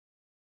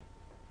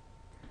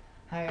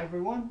Hi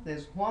everyone,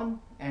 this is Juan,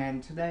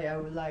 and today I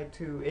would like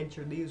to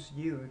introduce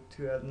you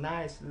to a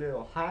nice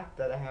little hack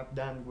that I have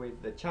done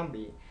with the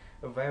Chumby,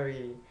 a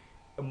very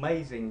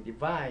amazing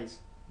device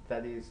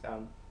that is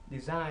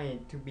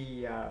designed to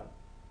be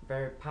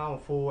very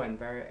powerful and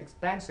very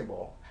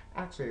extensible.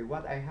 Actually,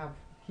 what I have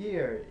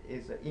here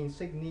is an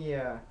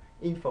Insignia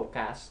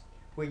Infocast,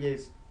 which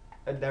is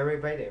a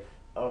derivative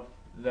of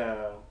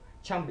the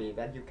Chumby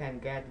that you can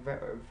get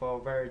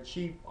for very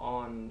cheap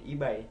on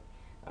eBay.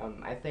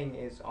 I think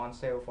it's on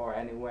sale for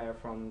anywhere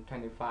from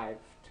 25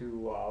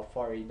 to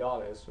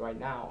 $40 right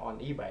now on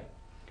eBay.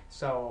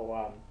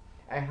 So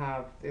I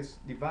have this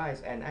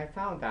device, and I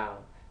found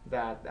out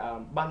that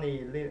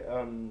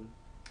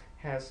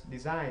has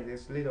designed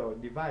this little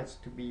device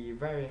to be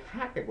very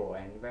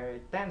hackable and very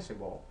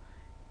extensible.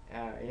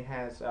 It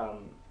has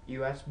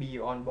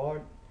USB on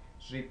board,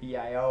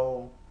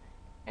 GPIO,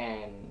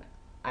 and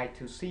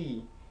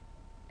I2C,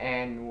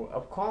 and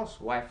of course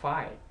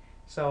Wi-Fi.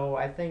 So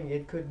I think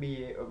it could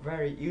be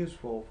very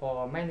useful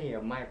for many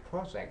of my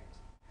projects.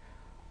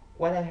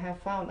 What I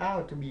have found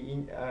out to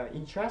be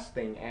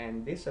interesting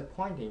and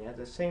disappointing at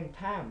the same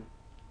time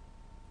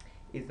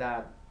is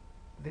that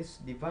this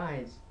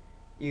device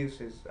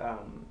uses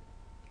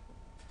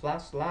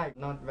flashlight,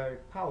 not very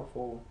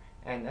powerful,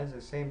 and at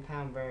the same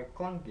time very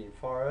clunky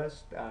for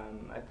us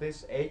at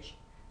this age.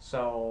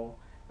 So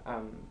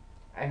um,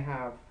 I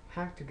have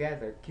hacked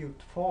together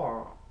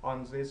Qt4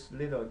 on this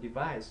little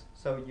device,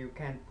 so you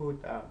can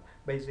put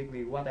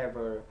basically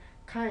whatever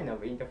kind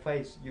of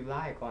interface you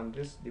like on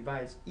this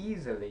device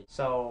easily.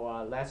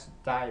 So let's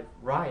dive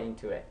right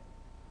into it.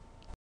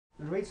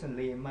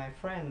 Recently, my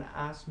friend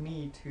asked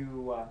me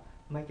to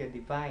make a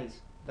device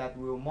that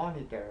will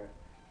monitor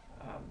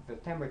the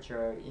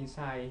temperature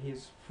inside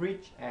his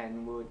fridge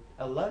and would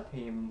alert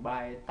him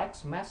by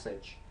text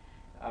message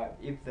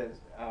if the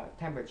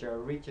temperature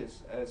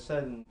reaches a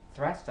certain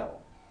threshold.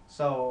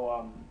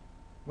 So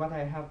what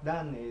I have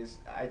done is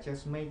I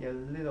just made a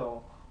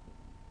little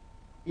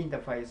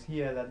interface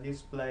here that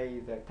display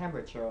the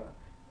temperature,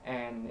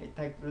 and it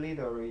takes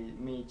literally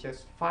me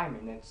just 5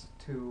 minutes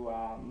to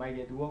make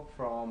it work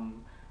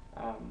from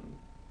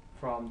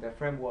the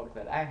framework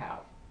that I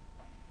have.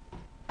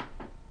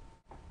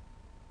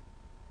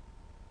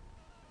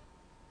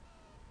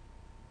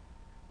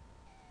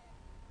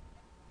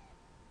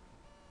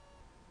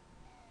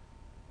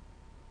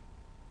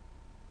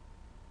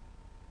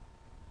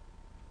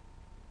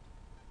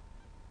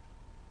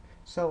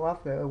 So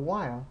after a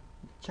while,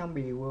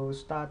 Chumby will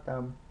start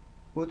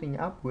booting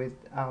up with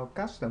our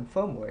custom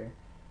firmware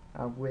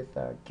with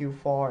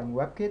Qt4 and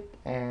Webkit,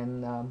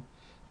 and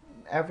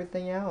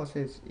everything else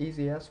is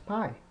easy as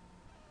pie.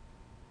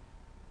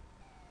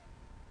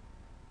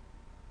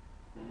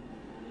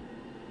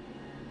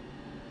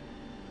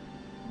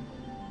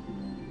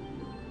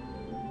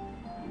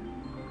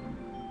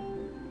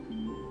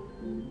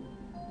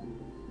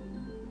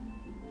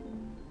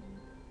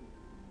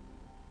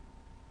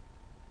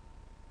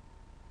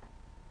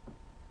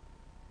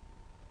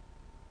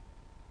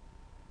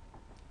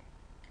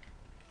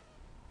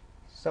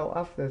 So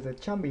after the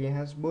Chumby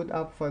has boot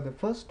up for the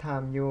first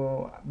time,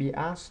 you'll be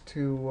asked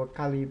to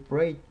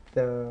calibrate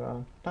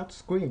the touch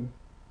screen.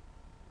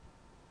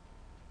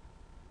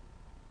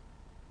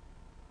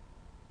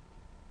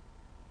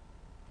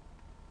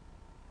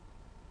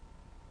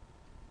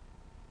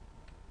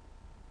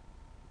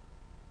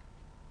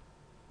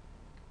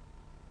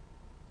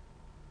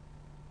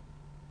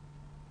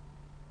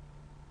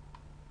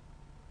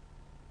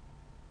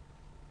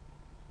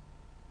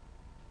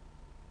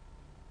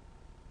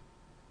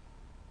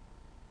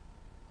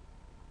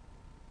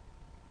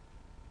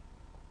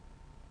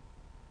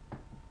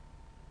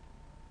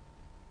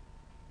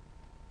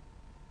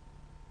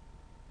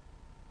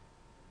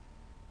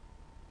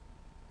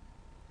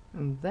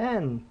 And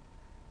then,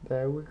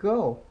 there we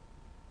go.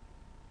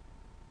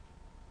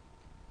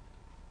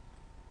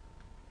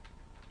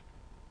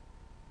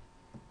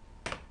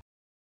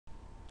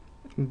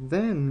 And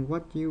then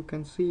what you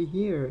can see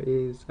here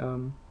is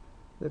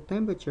the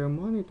temperature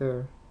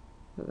monitor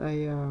that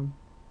I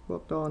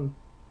worked on.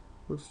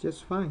 Looks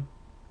just fine.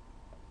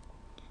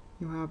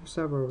 You have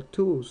several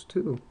tools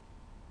too.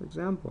 For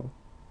example,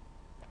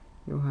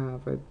 you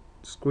have a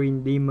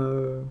screen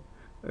dimmer,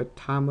 a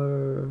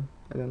timer.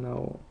 I don't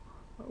know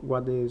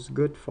what is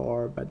good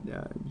for, but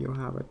you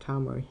have a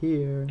timer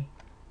here,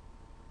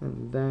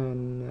 and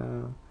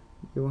then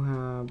you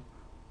have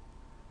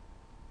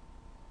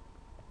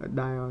a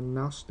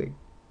diagnostic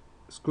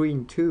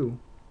screen too,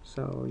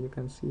 so you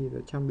can see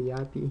the Chumby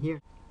IP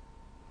here.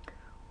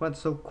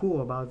 What's so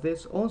cool about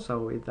this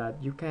also is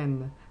that you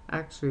can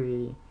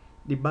actually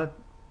debug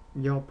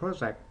your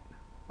project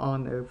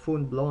on a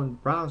full-blown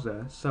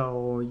browser,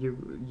 so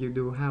you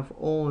do have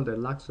all the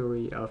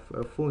luxury of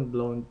a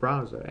full-blown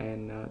browser,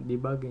 and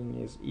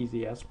debugging is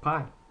easy as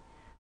pie.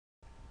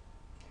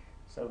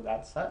 So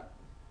that's it,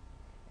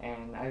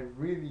 and I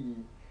really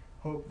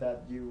hope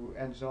that you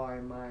enjoy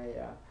my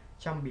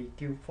Chumby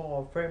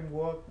Q4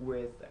 framework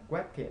with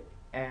Webkit.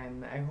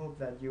 and I hope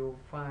that you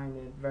find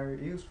it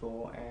very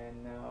useful,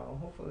 and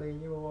hopefully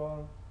you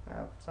will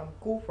have some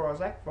cool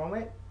project from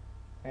it.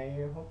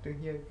 I hope to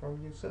hear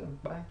from you soon.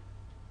 Bye.